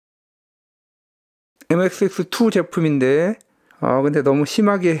MXX2 제품인데 근데 너무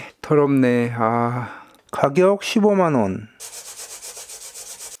심하게 더럽네. 가격 15만원.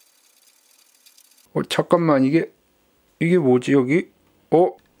 잠깐만, 이게 뭐지 여기?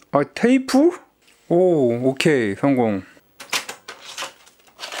 테이프? 오케이, 성공.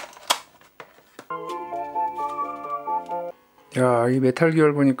 야, 이 메탈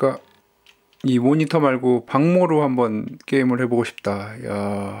기어를 보니까 이 모니터 말고 방모로 한번 게임을 해보고 싶다.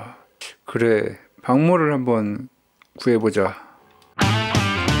 야, 그래, 방모를 한번 구해보자.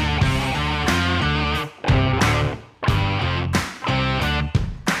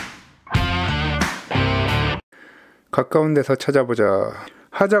 가까운 데서 찾아보자.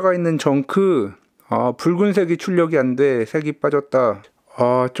 하자가 있는 정크. 붉은색이 출력이 안 돼. 색이 빠졌다.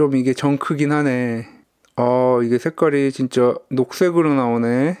 좀 이게 정크긴 하네. 이게 색깔이 진짜 녹색으로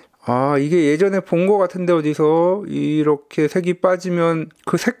나오네. 이게 예전에 본 거 같은데, 어디서 이렇게 색이 빠지면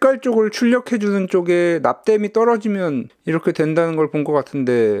그 색깔 쪽을 출력해주는 쪽에 납땜이 떨어지면 이렇게 된다는 걸 본 거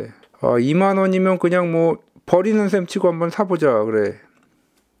같은데, 2만원이면 그냥 뭐 버리는 셈 치고 한번 사보자. 그래.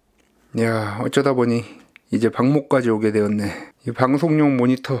 야, 어쩌다 보니 이제 방목까지 오게 되었네. 이 방송용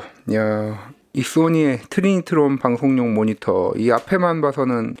모니터. 야, 이 소니의 트리니트론 방송용 모니터. 이 앞에만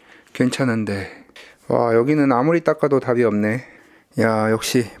봐서는 괜찮은데, 와, 여기는 아무리 닦아도 답이 없네. 야,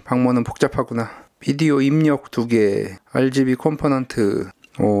 역시 방모는 복잡하구나. 비디오 입력 2개, RGB 컴포넌트,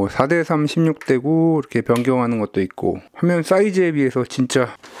 4:3 16:9 이렇게 변경하는 것도 있고, 화면 사이즈에 비해서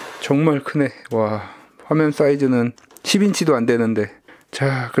진짜 정말 크네. 와, 화면 사이즈는 10인치도 안 되는데.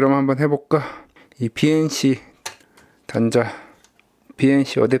 자, 그럼 한번 해볼까? 이 BNC 단자,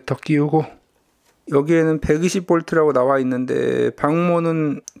 BNC 어댑터 끼우고, 여기에는 120V라고 나와 있는데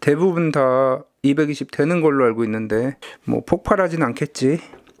방모는 대부분 다 220 되는 걸로 알고 있는데 뭐 폭발하진 않겠지.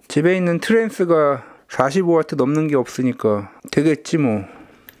 집에 있는 트랜스가 45W 넘는 게 없으니까 되겠지 뭐.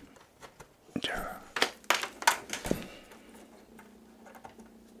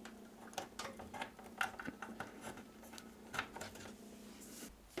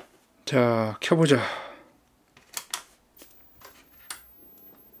 자, 켜보자.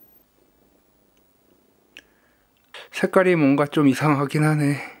 색깔이 뭔가 좀 이상하긴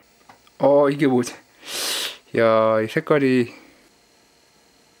하네. 이게 뭐지? 야, 이 색깔이,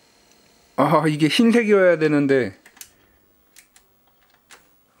 이게 흰색이어야 되는데,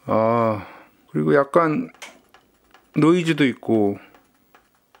 그리고 약간 노이즈도 있고,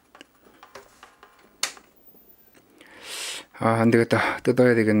 안 되겠다.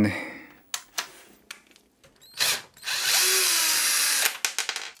 뜯어야 되겠네.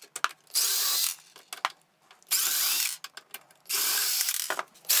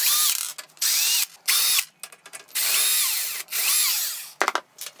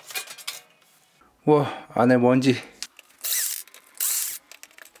 와, 안에 먼지.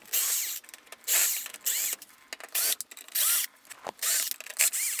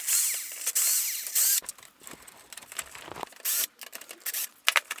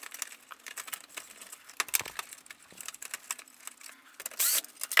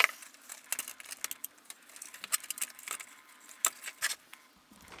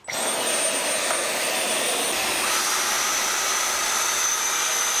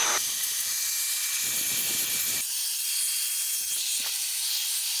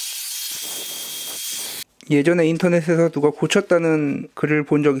 예전에 인터넷에서 누가 고쳤다는 글을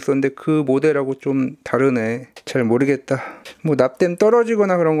본 적 있었는데 그 모델하고 좀 다르네. 잘 모르겠다. 뭐 납땜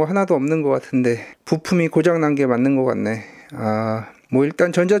떨어지거나 그런 거 하나도 없는 것 같은데 부품이 고장난 게 맞는 것 같네. 뭐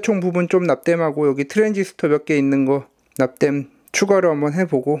일단 전자총 부분 좀 납땜하고 여기 트랜지스터 몇 개 있는 거 납땜 추가로 한번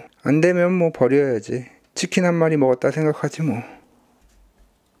해보고, 안 되면 뭐 버려야지. 치킨 한 마리 먹었다 생각하지 뭐.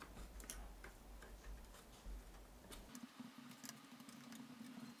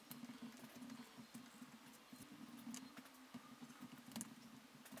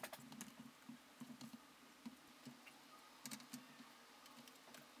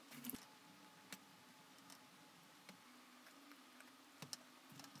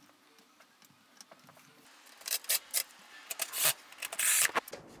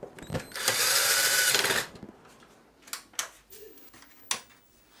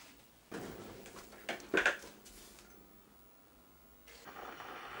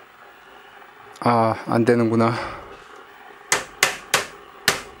 안 되는구나.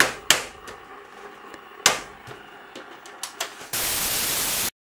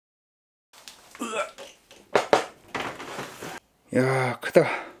 야, 크다.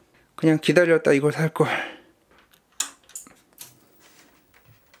 그냥 기다렸다 이걸 살걸.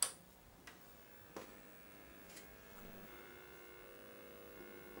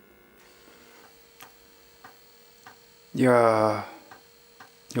 이야,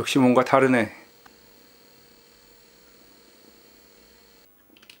 역시 뭔가 다르네.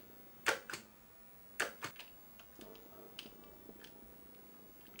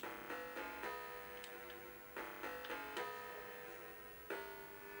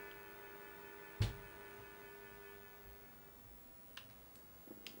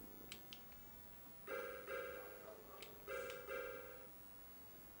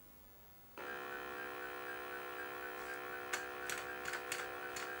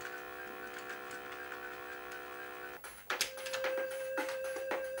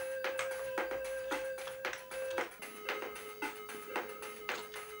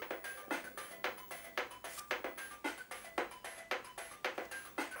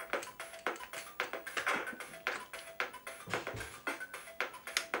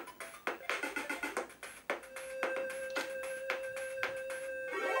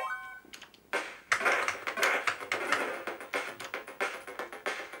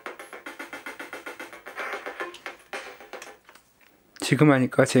 지금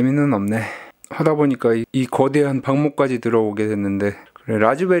하니까 재미는 없네. 하다 보니까 이 거대한 방목까지 들어오게 됐는데, 그래,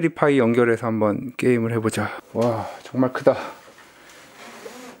 라즈베리 파이 연결해서 한번 게임을 해보자. 와, 정말 크다.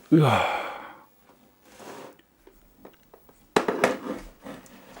 으아.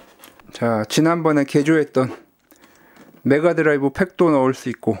 자, 지난번에 개조했던 메가드라이브 팩도 넣을 수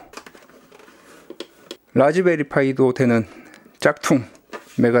있고 라즈베리 파이도 되는 짝퉁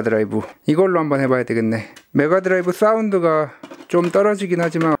메가드라이브, 이걸로 한번 해봐야 되겠네. 메가드라이브 사운드가 좀 떨어지긴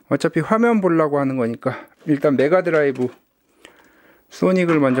하지만 어차피 화면 보려고 하는 거니까 일단 메가드라이브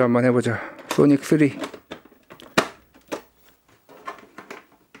소닉을 먼저 한번 해보자. 소닉 3.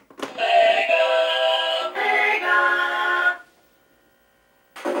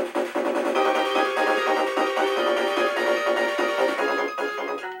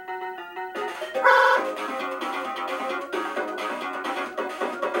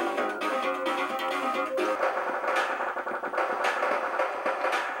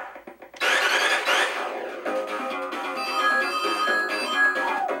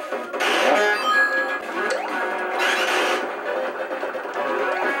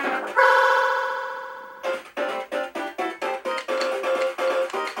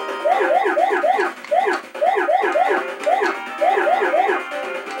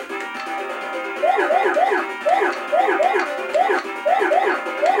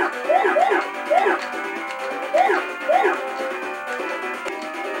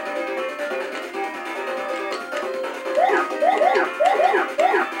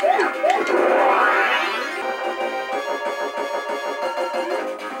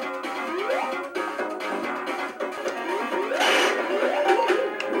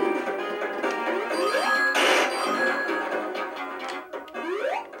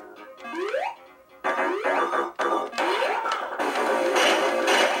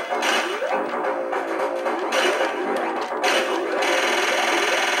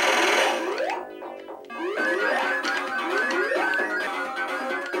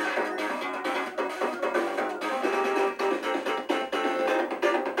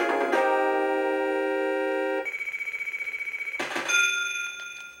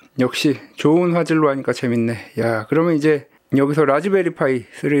 역시 좋은 화질로 하니까 재밌네. 야, 그러면 이제 여기서 라즈베리 파이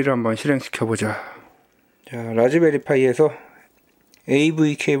 3를 한번 실행시켜 보자. 자, 라즈베리 파이에서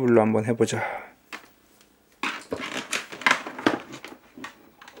AV 케이블로 한번 해보자.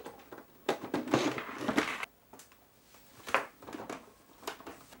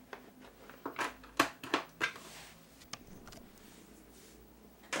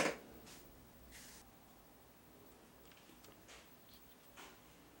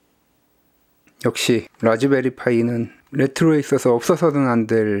 역시 라즈베리 파이는 레트로에 있어서 없어서는 안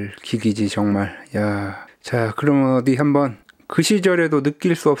될 기기지 정말. 야, 자, 그러면 어디 한번 그 시절에도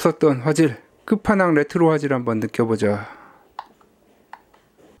느낄 수 없었던 화질, 끝판왕 레트로 화질 한번 느껴보자.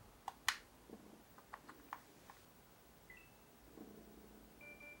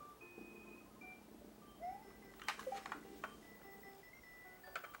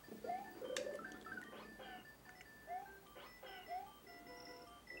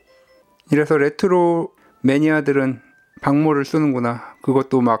 이래서 레트로 매니아들은 박모를 쓰는구나.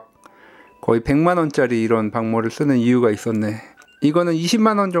 그것도 막 거의 100만원짜리 이런 박모를 쓰는 이유가 있었네. 이거는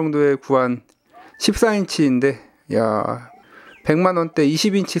 20만원 정도에 구한 14인치인데 야, 100만원대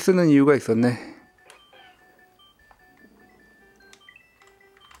 20인치 쓰는 이유가 있었네.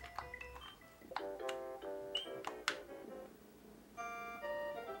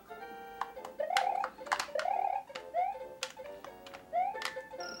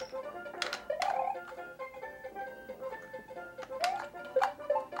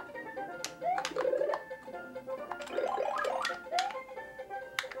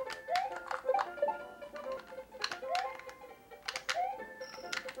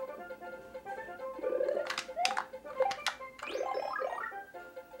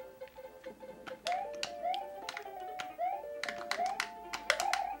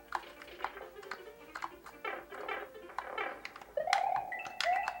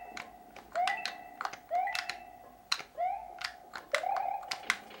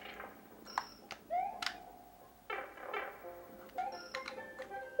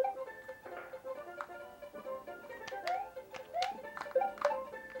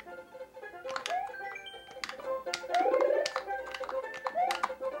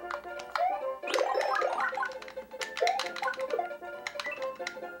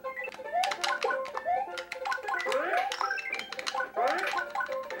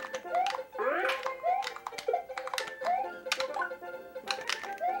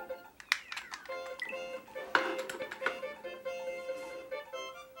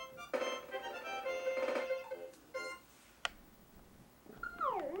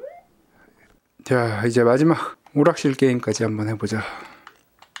 자, 이제 마지막 오락실 게임까지 한번 해보자.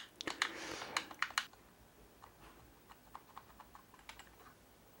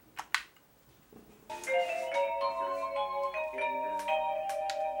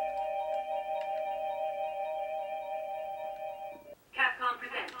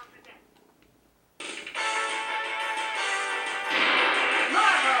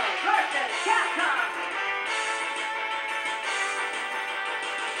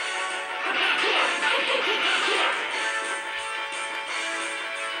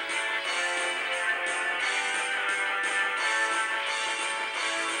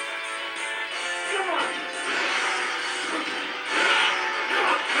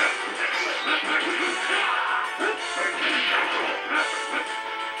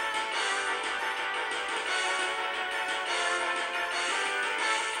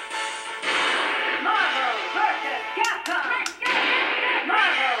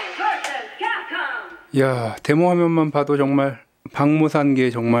 야, 데모 화면만 봐도 정말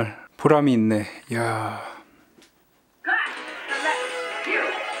박모산게 정말 보람이 있네. 야.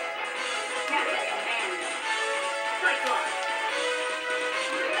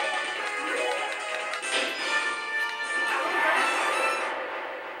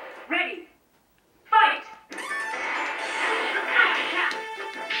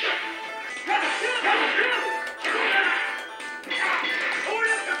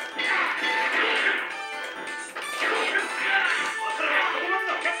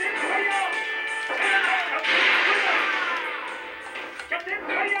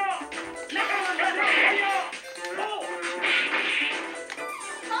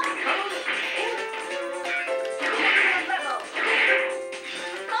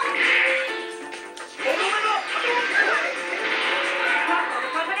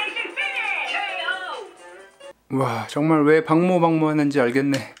 와, 정말 왜 박모 하는지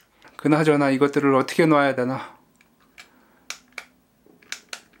알겠네. 그나저나 이것들을 어떻게 놔야 되나.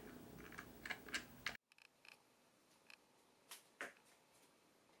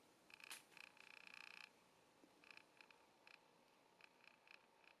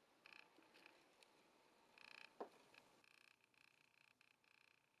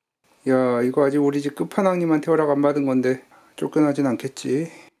 야, 이거 아직 우리 집 끝판왕님한테 허락 안 받은 건데 쫓겨나진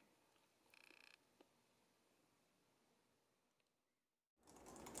않겠지.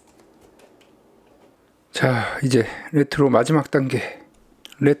 자, 이제 레트로 마지막 단계,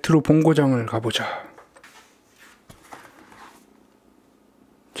 레트로 본고장을 가보자.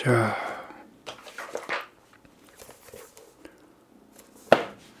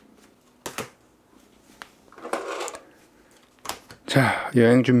 자,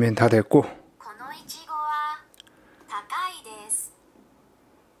 여행 준비는 다 됐고,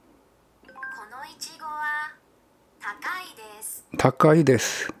 다카이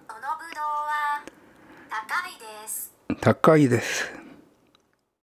데스. 다카이 데스.